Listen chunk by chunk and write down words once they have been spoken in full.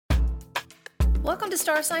Welcome to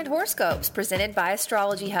Star Sign Horoscopes, presented by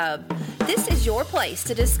Astrology Hub. This is your place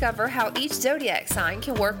to discover how each zodiac sign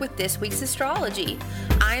can work with this week's astrology.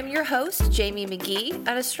 I am your host, Jamie Magee,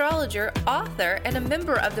 an astrologer, author, and a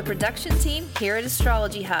member of the production team here at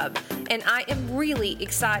Astrology Hub, and I am really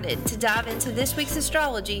excited to dive into this week's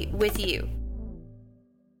astrology with you.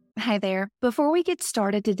 Hi there. Before we get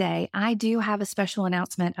started today, I do have a special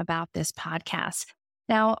announcement about this podcast.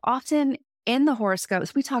 Now, often in the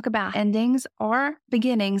horoscopes, we talk about endings or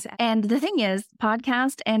beginnings. And the thing is,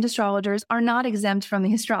 podcasts and astrologers are not exempt from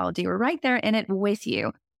the astrology. We're right there in it with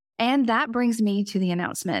you. And that brings me to the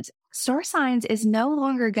announcement. Star Signs is no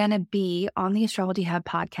longer going to be on the Astrology Hub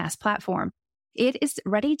podcast platform. It is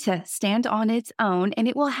ready to stand on its own, and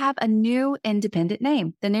it will have a new independent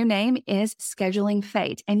name. The new name is Scheduling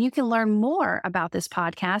Fate, and you can learn more about this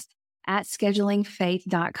podcast at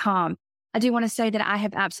schedulingfate.com. I do want to say that I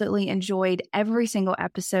have absolutely enjoyed every single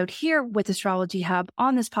episode here with Astrology Hub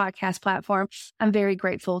on this podcast platform. I'm very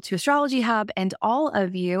grateful to Astrology Hub and all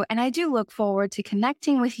of you, and I do look forward to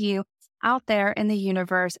connecting with you out there in the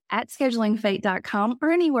universe at schedulingfate.com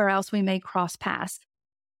or anywhere else we may cross paths.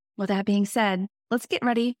 With that being said, let's get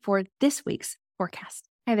ready for this week's forecast.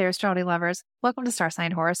 Hey there, astrology lovers. Welcome to Star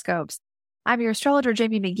Sign Horoscopes. I'm your astrologer,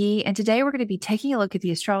 Jamie Magee, and today we're going to be taking a look at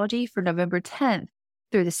the astrology for November 10th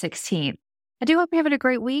through the 16th. I do hope you're having a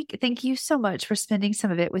great week. Thank you so much for spending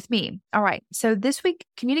some of it with me. All right, so this week,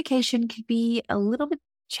 communication can be a little bit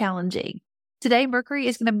challenging. Today, Mercury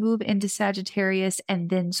is going to move into Sagittarius and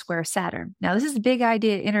then square Saturn. Now, this is big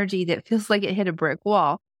idea energy that feels like it hit a brick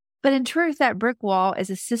wall. But in truth, that brick wall is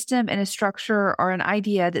a system and a structure or an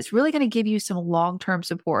idea that's really going to give you some long-term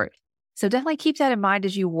support. So definitely keep that in mind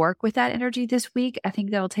as you work with that energy this week. I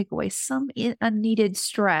think that'll take away some unneeded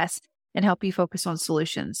stress and help you focus on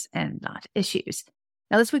solutions and not issues.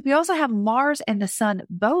 Now, this week, we also have Mars and the Sun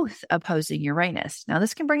both opposing Uranus. Now,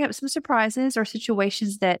 this can bring up some surprises or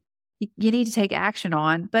situations that you need to take action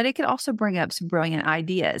on, but it could also bring up some brilliant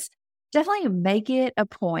ideas. Definitely make it a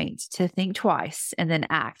point to think twice and then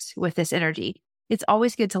act with this energy. It's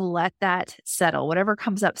always good to let that settle. Whatever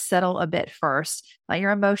comes up, settle a bit first. Let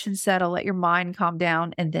your emotions settle, let your mind calm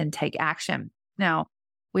down, and then take action. Now,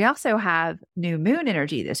 we also have new moon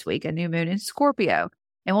energy this week, a new moon in Scorpio.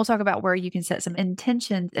 And we'll talk about where you can set some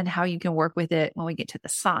intentions and how you can work with it when we get to the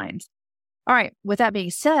signs. All right, with that being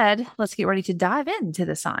said, let's get ready to dive into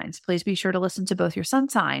the signs. Please be sure to listen to both your sun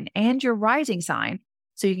sign and your rising sign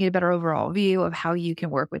so you can get a better overall view of how you can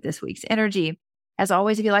work with this week's energy. As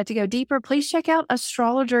always, if you'd like to go deeper, please check out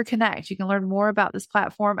Astrologer Connect. You can learn more about this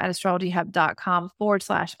platform at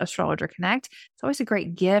astrologyhub.com/Astrologer Connect. It's always a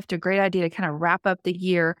great gift, a great idea to kind of wrap up the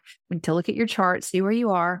year and to look at your chart, see where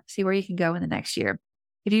you are, see where you can go in the next year.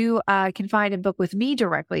 If you can find and book with me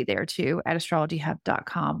directly there too at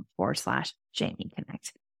astrologyhub.com/Jamie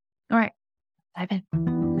Connect. All right, dive in.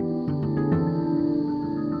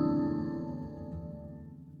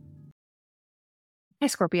 Hey,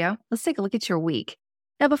 Scorpio, let's take a look at your week.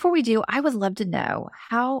 Now, before we do, I would love to know,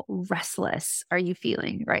 how restless are you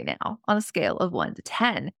feeling right now on a scale of 1 to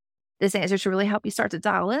 10? This answer should really help you start to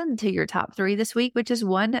dial into your top 3 this week, which is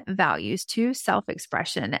 1, values, 2,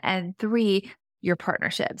 self-expression, and 3, your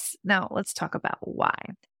partnerships. Now, let's talk about why.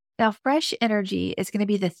 Now, fresh energy is going to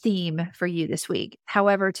be the theme for you this week.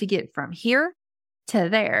 However, to get from here to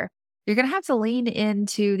there, you're going to have to lean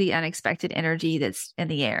into the unexpected energy that's in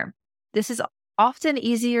the air. This is often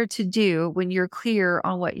easier to do when you're clear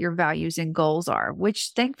on what your values and goals are,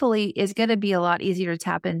 which thankfully is going to be a lot easier to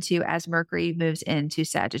tap into as Mercury moves into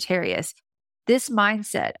Sagittarius. This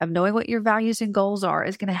mindset of knowing what your values and goals are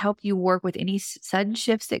is going to help you work with any sudden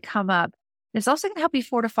shifts that come up. It's also going to help you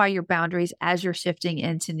fortify your boundaries as you're shifting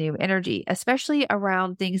into new energy, especially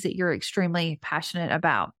around things that you're extremely passionate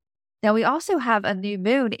about. Now, we also have a new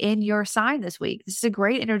moon in your sign this week. This is a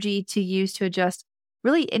great energy to use to adjust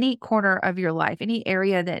really any corner of your life, any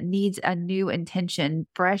area that needs a new intention,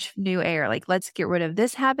 fresh new air. Like, let's get rid of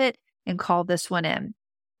this habit and call this one in.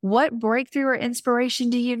 What breakthrough or inspiration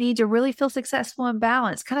do you need to really feel successful and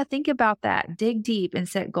balanced? Kind of think about that, dig deep, and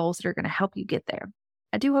set goals that are going to help you get there.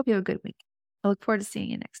 I do hope you have a good week. I look forward to seeing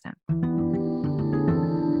you next time.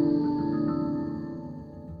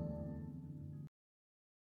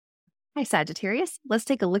 Hi, Sagittarius. Let's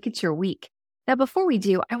take a look at your week. Now, before we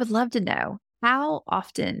do, I would love to know, how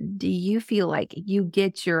often do you feel like you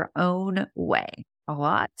get your own way? A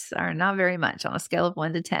lot or not very much on a scale of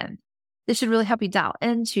 1 to 10. This should really help you dial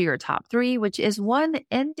into your top 3, which is 1,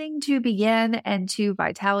 ending to begin, and 2,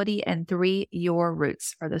 vitality, and 3, your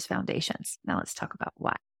roots or those foundations. Now let's talk about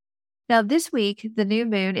why. Now, this week, the new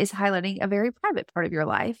moon is highlighting a very private part of your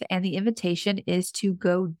life, and the invitation is to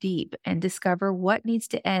go deep and discover what needs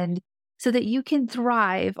to end so that you can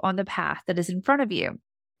thrive on the path that is in front of you.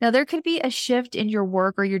 Now, there could be a shift in your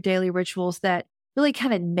work or your daily rituals that really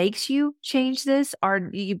kind of makes you change this, or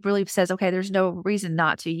you really says, okay, there's no reason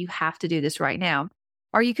not to. You have to do this right now.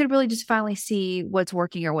 Or you could really just finally see what's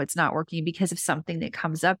working or what's not working because of something that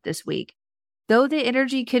comes up this week. Though the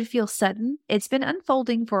energy could feel sudden, it's been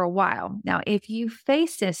unfolding for a while. Now, if you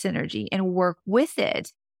face this energy and work with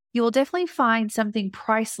it, you will definitely find something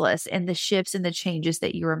priceless in the shifts and the changes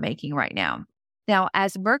that you are making right now. Now,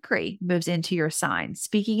 as Mercury moves into your sign,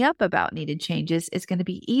 speaking up about needed changes is going to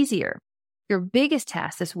be easier. Your biggest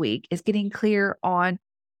task this week is getting clear on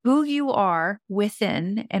who you are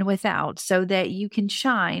within and without so that you can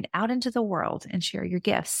shine out into the world and share your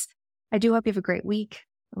gifts. I do hope you have a great week.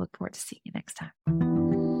 I look forward to seeing you next time.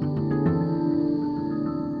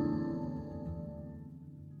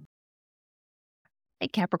 Hey,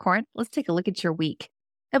 Capricorn, let's take a look at your week.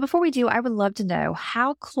 Now, before we do, I would love to know,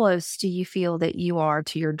 how close do you feel that you are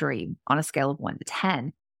to your dream on a scale of 1 to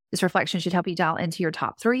 10? This reflection should help you dial into your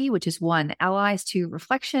top 3, which is 1, allies, 2,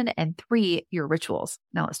 reflection, and 3, your rituals.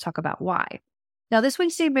 Now, let's talk about why. Now, this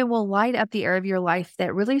week's new moon will light up the area of your life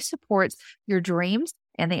that really supports your dreams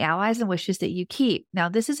and the allies and wishes that you keep. Now,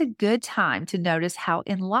 this is a good time to notice how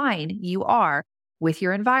in line you are with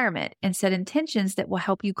your environment and set intentions that will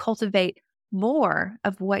help you cultivate more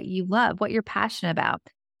of what you love, what you're passionate about.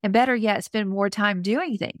 And better yet, spend more time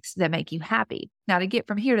doing things that make you happy. Now, to get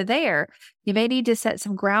from here to there, you may need to set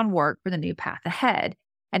some groundwork for the new path ahead.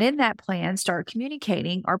 And in that plan, start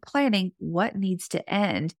communicating or planning what needs to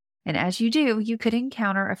end. And as you do, you could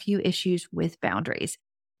encounter a few issues with boundaries.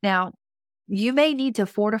 Now, you may need to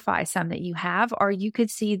fortify some that you have, or you could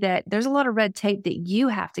see that there's a lot of red tape that you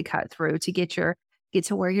have to cut through to get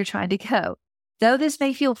to where you're trying to go. Though this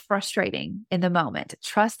may feel frustrating in the moment,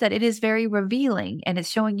 trust that it is very revealing and it's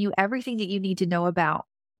showing you everything that you need to know about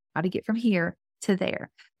how to get from here to there.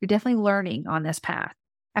 You're definitely learning on this path.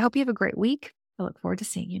 I hope you have a great week. I look forward to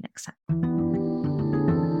seeing you next time.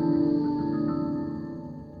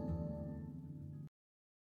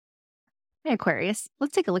 Hey, Aquarius,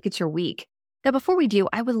 let's take a look at your week. Now, before we do,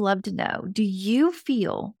 I would love to know, do you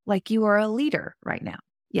feel like you are a leader right now?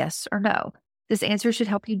 Yes or no? This answer should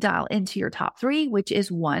help you dial into your top 3, which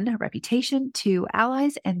is 1, reputation, 2,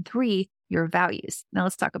 allies, and 3, your values. Now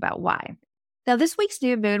let's talk about why. Now, this week's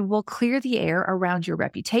new moon will clear the air around your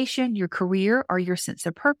reputation, your career, or your sense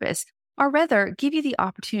of purpose, or rather give you the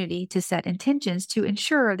opportunity to set intentions to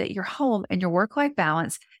ensure that your home and your work-life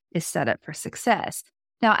balance is set up for success.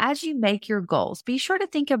 Now, as you make your goals, be sure to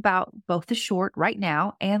think about both the short, right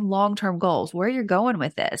now, and long-term goals, where you're going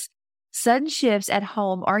with this. Sudden shifts at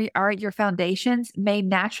home or at your foundations may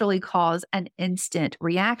naturally cause an instant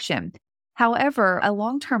reaction. However, a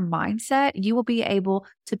long-term mindset, you will be able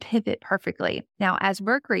to pivot perfectly. Now, as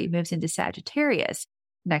Mercury moves into Sagittarius,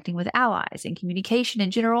 connecting with allies and communication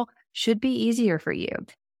in general should be easier for you.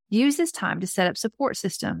 Use this time to set up support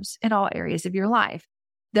systems in all areas of your life.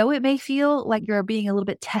 Though it may feel like you're being a little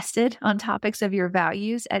bit tested on topics of your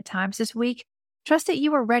values at times this week, trust that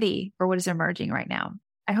you are ready for what is emerging right now.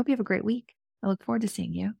 I hope you have a great week. I look forward to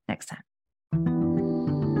seeing you next time.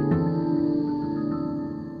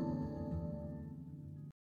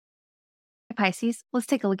 Pisces, let's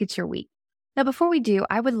take a look at your week. Now, before we do,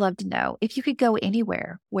 I would love to know, if you could go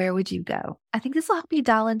anywhere, where would you go? I think this will help you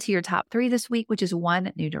dial into your top 3 this week, which is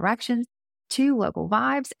 1, new directions, 2, local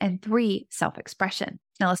vibes, and 3, self-expression.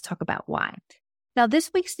 Now, let's talk about why. Now,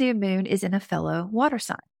 this week's new moon is in a fellow water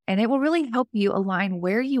sign, and it will really help you align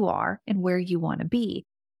where you are and where you want to be.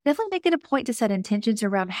 Definitely make it a point to set intentions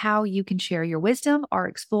around how you can share your wisdom or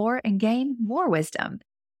explore and gain more wisdom.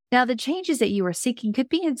 Now, the changes that you are seeking could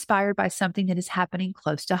be inspired by something that is happening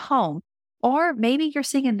close to home, or maybe you're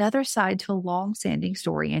seeing another side to a long-standing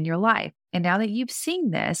story in your life. And now that you've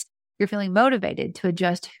seen this, you're feeling motivated to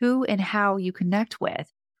adjust who and how you connect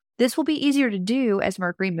with. This will be easier to do as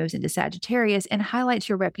Mercury moves into Sagittarius and highlights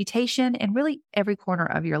your reputation in really every corner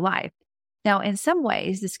of your life. Now, in some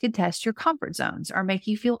ways, this could test your comfort zones or make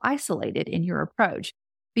you feel isolated in your approach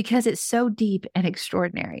because it's so deep and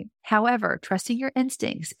extraordinary. However, trusting your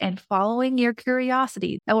instincts and following your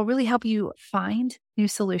curiosity, that will really help you find new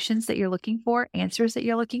solutions that you're looking for, answers that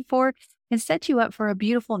you're looking for, and set you up for a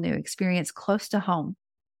beautiful new experience close to home.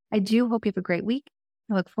 I do hope you have a great week.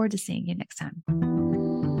 I look forward to seeing you next time.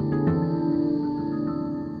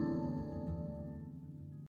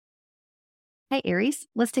 Hey, Aries,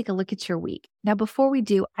 let's take a look at your week. Now, before we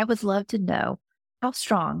do, I would love to know, how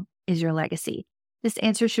strong is your legacy? This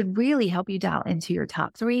answer should really help you dial into your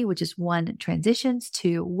top 3, which is 1, transitions,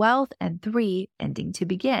 2, wealth, and 3, ending to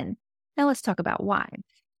begin. Now let's talk about why.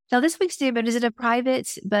 Now this week's new moon is in a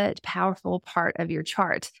private but powerful part of your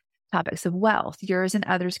chart. Topics of wealth, yours and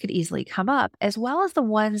others, could easily come up, as well as the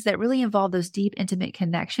ones that really involve those deep, intimate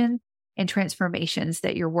connections and transformations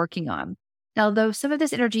that you're working on. Now, though some of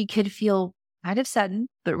this energy could feel kind of sudden,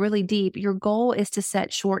 but really deep, your goal is to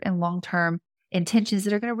set short and long-term intentions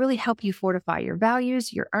that are going to really help you fortify your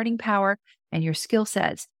values, your earning power, and your skill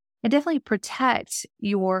sets, and definitely protect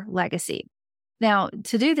your legacy. Now,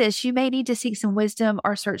 to do this, you may need to seek some wisdom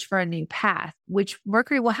or search for a new path, which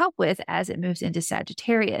Mercury will help with as it moves into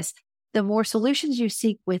Sagittarius. The more solutions you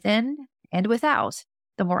seek within and without,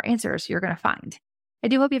 the more answers you're going to find. I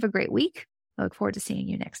do hope you have a great week. I look forward to seeing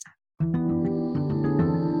you next time.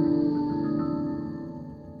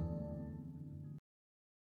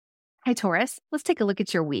 Hi, Taurus. Let's take a look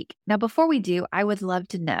at your week. Now, before we do, I would love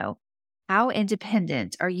to know, how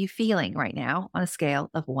independent are you feeling right now on a scale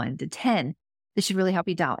of 1 to 10? This should really help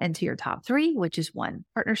you dial into your top 3, which is 1,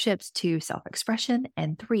 partnerships, 2, self-expression,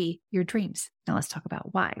 and 3, your dreams. Now let's talk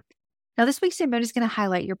about why. Now this week's new moon is going to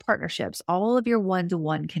highlight your partnerships, all of your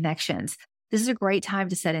one-to-one connections. This is a great time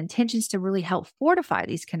to set intentions to really help fortify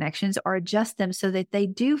these connections or adjust them so that they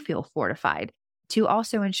do feel fortified, to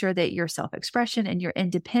also ensure that your self-expression and your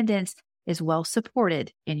independence is well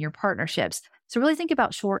supported in your partnerships. So really think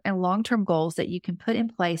about short and long-term goals that you can put in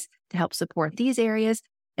place to help support these areas,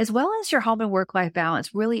 as well as your home and work-life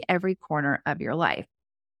balance, really every corner of your life.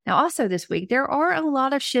 Now, also this week, there are a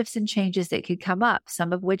lot of shifts and changes that could come up,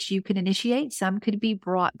 some of which you can initiate, some could be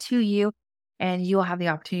brought to you, and you'll have the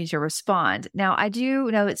opportunity to respond. Now, I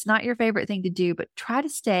do know it's not your favorite thing to do, but try to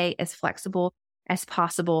stay as flexible as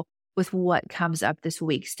possible with what comes up this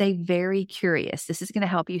week. Stay very curious. This is going to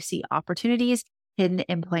help you see opportunities hidden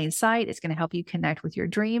in plain sight. It's going to help you connect with your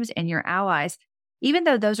dreams and your allies, even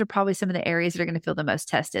though those are probably some of the areas that are going to feel the most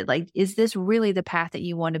tested. Like, is this really the path that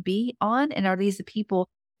you want to be on? And are these the people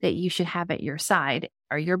that you should have at your side?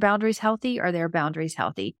 Are your boundaries healthy? Are their boundaries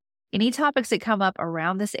healthy? Any topics that come up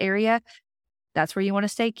around this area, that's where you want to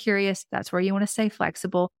stay curious. That's where you want to stay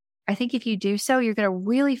flexible. I think if you do so, you're going to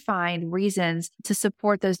really find reasons to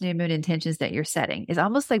support those new moon intentions that you're setting. It's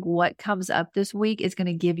almost like what comes up this week is going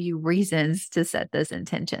to give you reasons to set those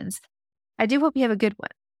intentions. I do hope you have a good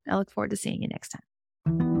one. I look forward to seeing you next time.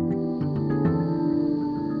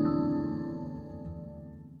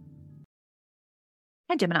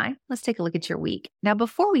 Hi, Gemini. Let's take a look at your week. Now,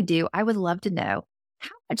 before we do, I would love to know, how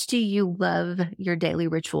much do you love your daily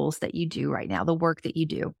rituals that you do right now, the work that you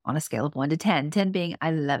do on a scale of 1 to 10, 10 being I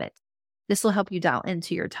love it. This will help you dial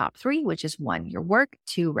into your top 3, which is 1, your work,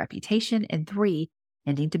 2, reputation, and 3,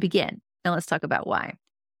 ending to begin. Now let's talk about why.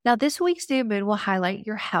 Now, this week's new moon will highlight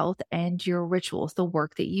your health and your rituals, the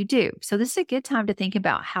work that you do. So this is a good time to think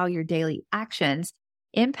about how your daily actions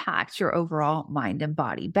impact your overall mind and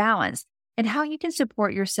body balance, and how you can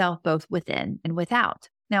support yourself both within and without.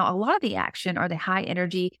 Now, a lot of the action or the high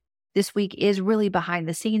energy this week is really behind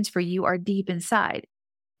the scenes for you or deep inside.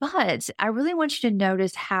 But I really want you to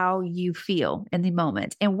notice how you feel in the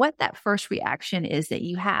moment and what that first reaction is that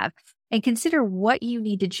you have, and consider what you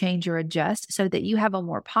need to change or adjust so that you have a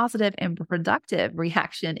more positive and productive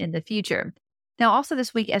reaction in the future. Now, also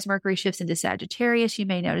this week, as Mercury shifts into Sagittarius, you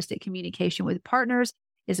may notice that communication with partners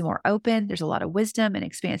is more open. There's a lot of wisdom and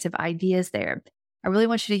expansive ideas there. I really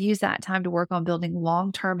want you to use that time to work on building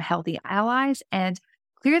long-term healthy allies and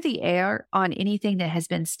clear the air on anything that has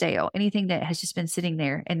been stale, anything that has just been sitting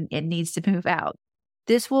there and it needs to move out.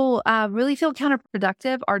 This will really feel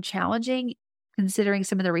counterproductive or challenging, considering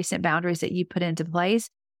some of the recent boundaries that you put into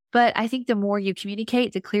place. But I think the more you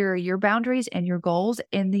communicate, the clearer your boundaries and your goals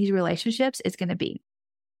in these relationships is going to be.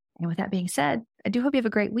 And with that being said, I do hope you have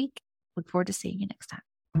a great week. Look forward to seeing you next time.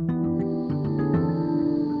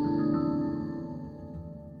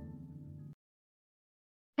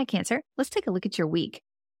 Hi, Cancer. Let's take a look at your week.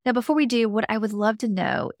 Now, before we do, what I would love to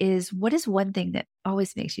know is, what is one thing that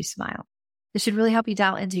always makes you smile? This should really help you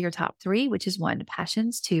dial into your top 3, which is 1,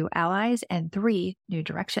 passions, 2, allies, and 3, new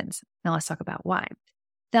directions. Now let's talk about why.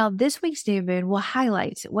 Now, this week's new moon will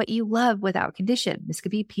highlight what you love without condition. This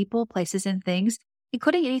could be people, places, and things,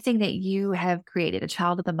 including anything that you have created, a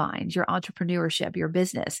child of the mind, your entrepreneurship, your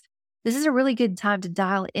business. This is a really good time to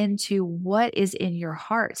dial into what is in your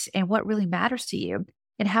heart and what really matters to you,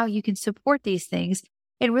 and how you can support these things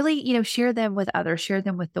and really, share them with others, share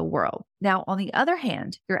them with the world. Now, on the other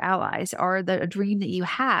hand, your allies or the dream that you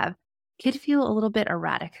have could feel a little bit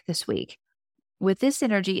erratic this week. With this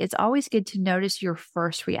energy, it's always good to notice your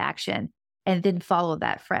first reaction and then follow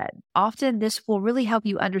that thread. Often this will really help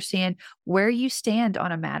you understand where you stand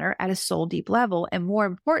on a matter at a soul deep level, and more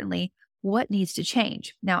importantly, what needs to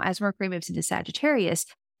change. Now, as Mercury moves into Sagittarius,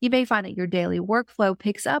 you may find that your daily workflow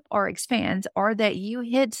picks up or expands, or that you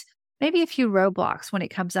hit maybe a few roadblocks when it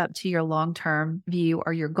comes up to your long-term view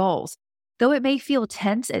or your goals. Though it may feel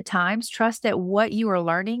tense at times, trust that what you are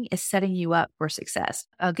learning is setting you up for success.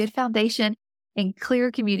 A good foundation and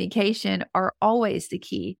clear communication are always the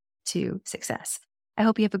key to success. I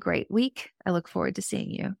hope you have a great week. I look forward to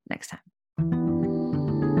seeing you next time.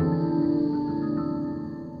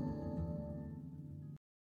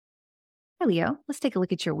 Hi, Leo. Let's take a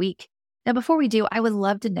look at your week. Now, before we do, I would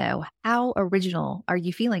love to know, how original are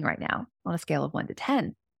you feeling right now on a scale of 1 to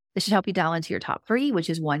 10? This should help you dial into your top 3,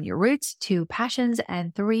 which is 1, your roots, 2, passions,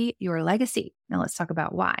 and 3, your legacy. Now let's talk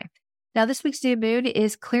about why. Now, this week's new moon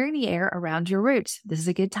is clearing the air around your roots. This is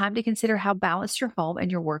a good time to consider how balanced your home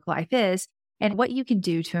and your work life is and what you can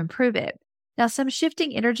do to improve it. Now, some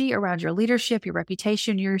shifting energy around your leadership, your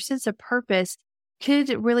reputation, your sense of purpose could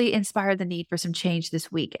really inspire the need for some change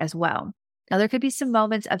this week as well. Now, there could be some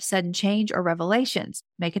moments of sudden change or revelations.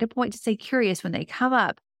 Make it a point to stay curious when they come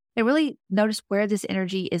up and really notice where this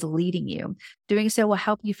energy is leading you. Doing so will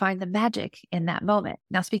help you find the magic in that moment.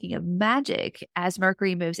 Now, speaking of magic, as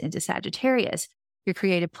Mercury moves into Sagittarius, your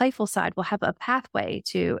creative, playful side will have a pathway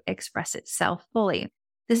to express itself fully.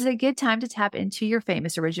 This is a good time to tap into your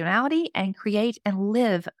famous originality and create and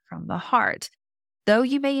live from the heart. Though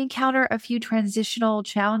you may encounter a few transitional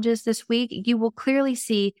challenges this week, you will clearly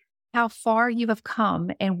see how far you have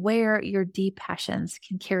come and where your deep passions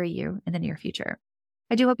can carry you in the near future.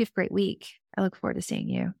 I do hope you have a great week. I look forward to seeing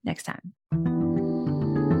you next time.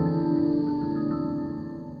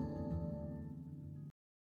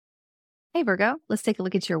 Hey, Virgo, let's take a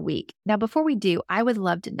look at your week. Now, before we do, I would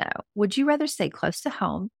love to know, would you rather stay close to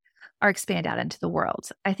home or expand out into the world?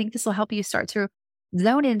 I think this will help you start to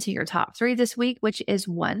zone into your top 3 this week, which is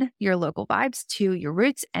 1, your local vibes, 2, your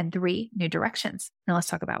roots, and 3, new directions. Now let's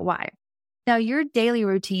talk about why. Now, your daily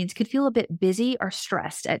routines could feel a bit busy or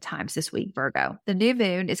stressed at times this week, Virgo. The new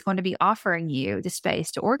moon is going to be offering you the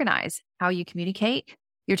space to organize how you communicate,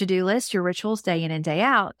 your to-do list, your rituals day in and day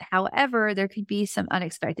out. However, there could be some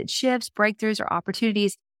unexpected shifts, breakthroughs, or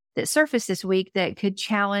opportunities that surface this week that could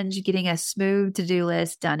challenge getting a smooth to-do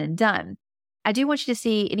list done and done. I do want you to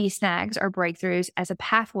see any snags or breakthroughs as a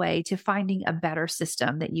pathway to finding a better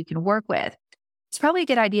system that you can work with. It's probably a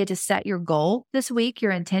good idea to set your goal this week,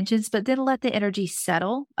 your intentions, but then let the energy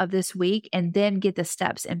settle of this week and then get the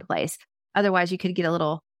steps in place. Otherwise, you could get a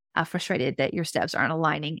little frustrated that your steps aren't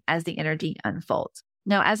aligning as the energy unfolds.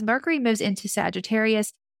 Now, as Mercury moves into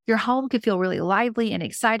Sagittarius, your home could feel really lively and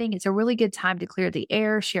exciting. It's a really good time to clear the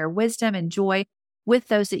air, share wisdom and joy with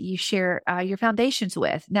those that you share your foundations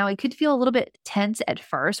with. Now, it could feel a little bit tense at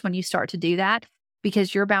first when you start to do that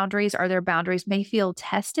because your boundaries or their boundaries may feel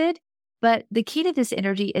tested. But the key to this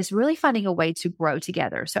energy is really finding a way to grow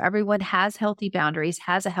together. So everyone has healthy boundaries,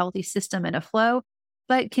 has a healthy system and a flow,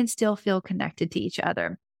 but can still feel connected to each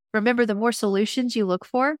other. Remember, the more solutions you look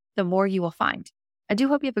for, the more you will find. I do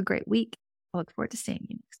hope you have a great week. I look forward to seeing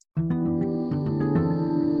you next.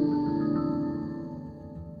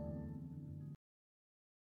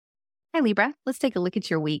 Hi, Libra. Let's take a look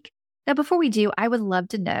at your week. Now, before we do, I would love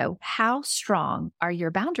to know, how strong are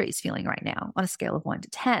your boundaries feeling right now on a scale of 1 to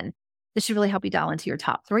 10? This should really help you dial into your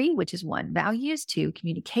top 3, which is 1, values, 2,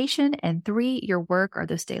 communication, and 3, your work or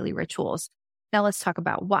those daily rituals. Now let's talk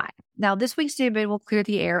about why. Now, this week's new moon will clear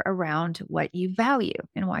the air around what you value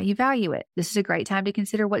and why you value it. This is a great time to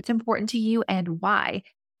consider what's important to you and why,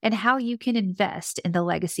 and how you can invest in the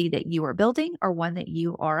legacy that you are building or one that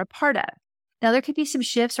you are a part of. Now, there could be some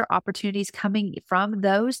shifts or opportunities coming from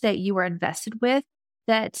those that you are invested with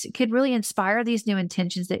that could really inspire these new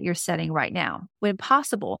intentions that you're setting right now. When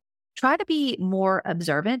possible, try to be more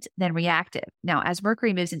observant than reactive. Now, as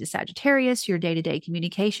Mercury moves into Sagittarius, your day-to-day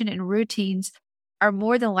communication and routines are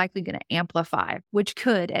more than likely going to amplify, which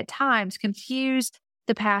could at times confuse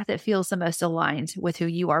the path that feels the most aligned with who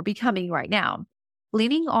you are becoming right now.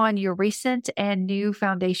 Leaning on your recent and new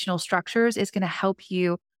foundational structures is going to help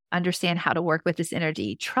you understand how to work with this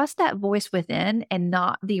energy. Trust that voice within and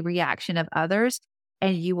not the reaction of others,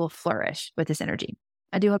 and you will flourish with this energy.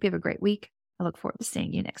 I do hope you have a great week. I look forward to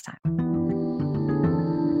seeing you next time.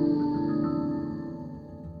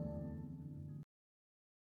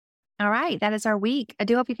 All right, that is our week. I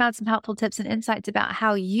do hope you found some helpful tips and insights about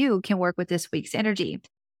how you can work with this week's energy.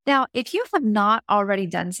 Now, if you have not already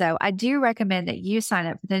done so, I do recommend that you sign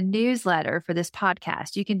up for the newsletter for this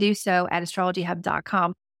podcast. You can do so at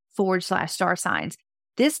astrologyhub.com/star signs.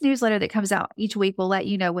 This newsletter that comes out each week will let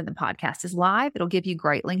you know when the podcast is live. It'll give you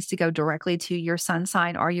great links to go directly to your sun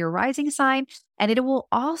sign or your rising sign. And it will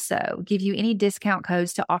also give you any discount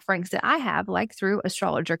codes to offerings that I have, like through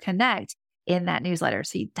Astrologer Connect in that newsletter.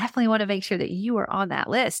 So you definitely want to make sure that you are on that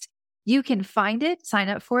list. You can find it, sign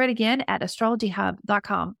up for it again at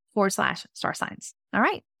astrologyhub.com/star signs. All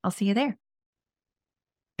right, I'll see you there.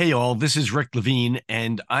 Hey all, this is Rick Levine,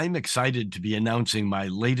 and I'm excited to be announcing my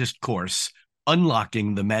latest course,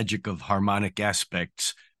 Unlocking the Magic of Harmonic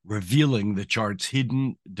Aspects, Revealing the Chart's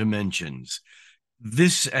Hidden Dimensions.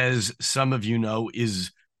 This, as some of you know,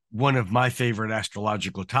 is one of my favorite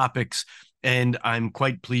astrological topics, and I'm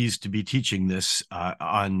quite pleased to be teaching this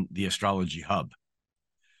on the Astrology Hub.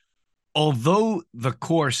 Although the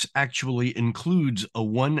course actually includes a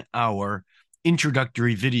 1-hour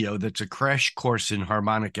introductory video that's a crash course in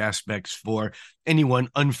harmonic aspects for anyone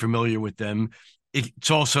unfamiliar with them,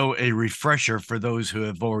 it's also a refresher for those who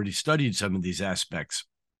have already studied some of these aspects.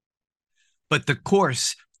 But the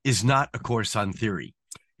course is not a course on theory.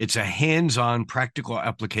 It's a hands-on practical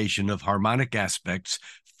application of harmonic aspects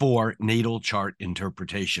for natal chart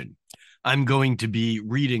interpretation. I'm going to be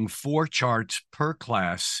reading 4 charts per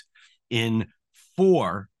class in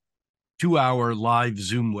 4 2-hour live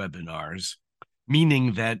Zoom webinars,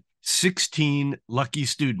 meaning that 16 lucky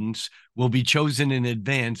students will be chosen in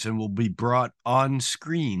advance and will be brought on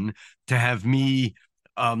screen to have me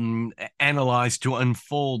analyze, to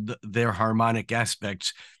unfold their harmonic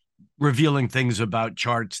aspects, revealing things about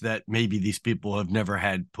charts that maybe these people have never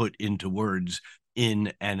had put into words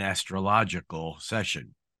in an astrological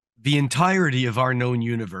session. The entirety of our known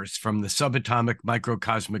universe, from the subatomic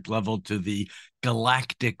microcosmic level to the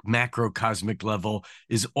galactic macrocosmic level,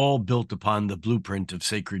 is all built upon the blueprint of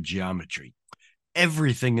sacred geometry.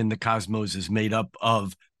 Everything in the cosmos is made up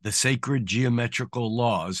of the sacred geometrical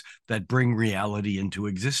laws that bring reality into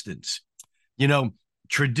existence. You know,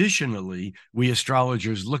 traditionally, we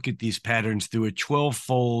astrologers look at these patterns through a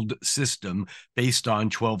 12-fold system based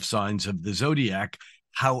on 12 signs of the zodiac.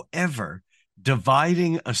 However,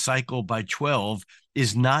 dividing a cycle by 12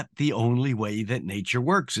 is not the only way that nature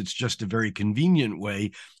works. It's just a very convenient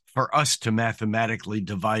way for us to mathematically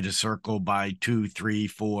divide a circle by 2, 3,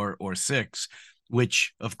 4, or 6,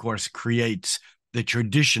 which, of course, creates the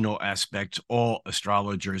traditional aspects all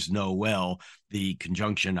astrologers know well: the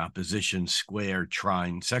conjunction, opposition, square,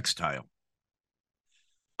 trine, sextile.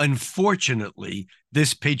 Unfortunately,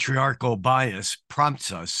 this patriarchal bias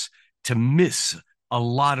prompts us to miss a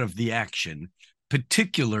lot of the action,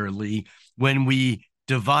 particularly when we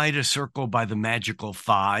divide a circle by the magical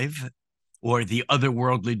 5, or the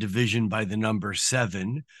otherworldly division by the number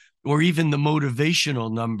 7, or even the motivational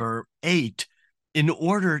number 8, in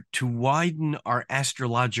order to widen our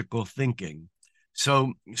astrological thinking.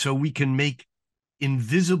 So we can make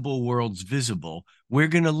invisible worlds visible. We're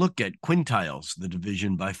going to look at quintiles, the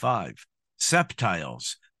division by 5,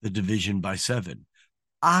 septiles, the division by 7,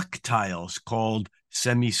 octiles, called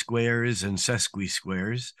semi-squares and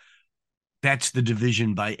sesqui-squares. That's the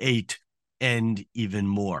division by 8, and even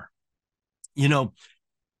more. You know,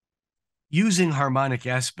 using harmonic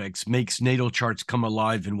aspects makes natal charts come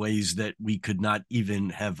alive in ways that we could not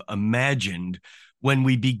even have imagined when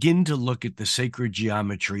we begin to look at the sacred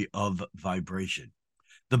geometry of vibration.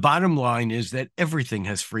 The bottom line is that everything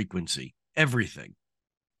has frequency, everything.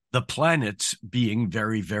 The planets being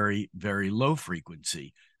very, very, very low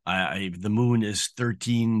frequency. The moon is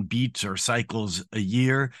 13 beats or cycles a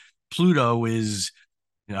year. Pluto is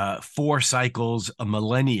 4 cycles a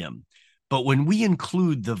millennium. But when we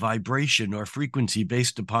include the vibration or frequency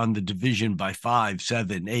based upon the division by 5,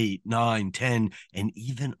 7, 8, 9, 10, and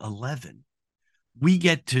even 11, we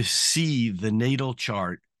get to see the natal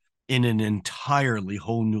chart in an entirely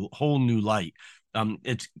whole new light.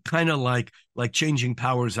 It's kind of like changing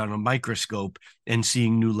powers on a microscope and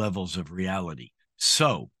seeing new levels of reality.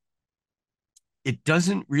 So it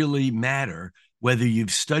doesn't really matter whether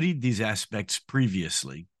you've studied these aspects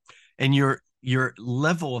previously, and your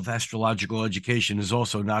level of astrological education is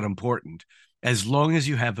also not important, as long as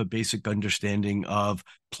you have a basic understanding of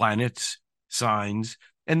planets, signs,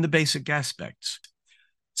 and the basic aspects.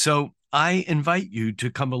 So I invite you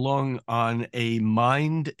to come along on a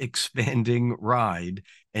mind-expanding ride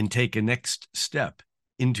and take a next step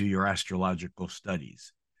into your astrological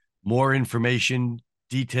studies. More information,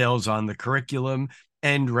 details on the curriculum,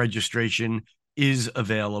 and registration is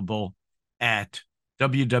available at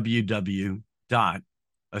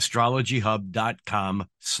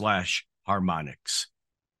www.astrologyhub.com/harmonics.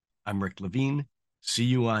 I'm Rick Levine. See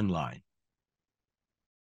you online.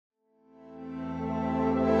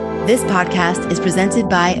 This podcast is presented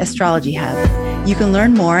by Astrology Hub. You can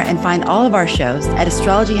learn more and find all of our shows at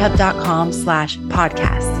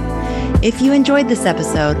astrologyhub.com/podcast. If you enjoyed this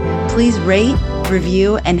episode, please rate,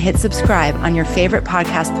 review, and hit subscribe on your favorite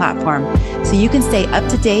podcast platform so you can stay up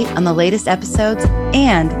to date on the latest episodes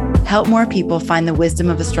and help more people find the wisdom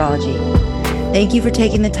of astrology. Thank you for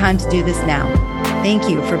taking the time to do this now. Thank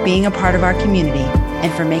you for being a part of our community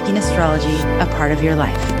and for making astrology a part of your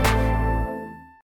life.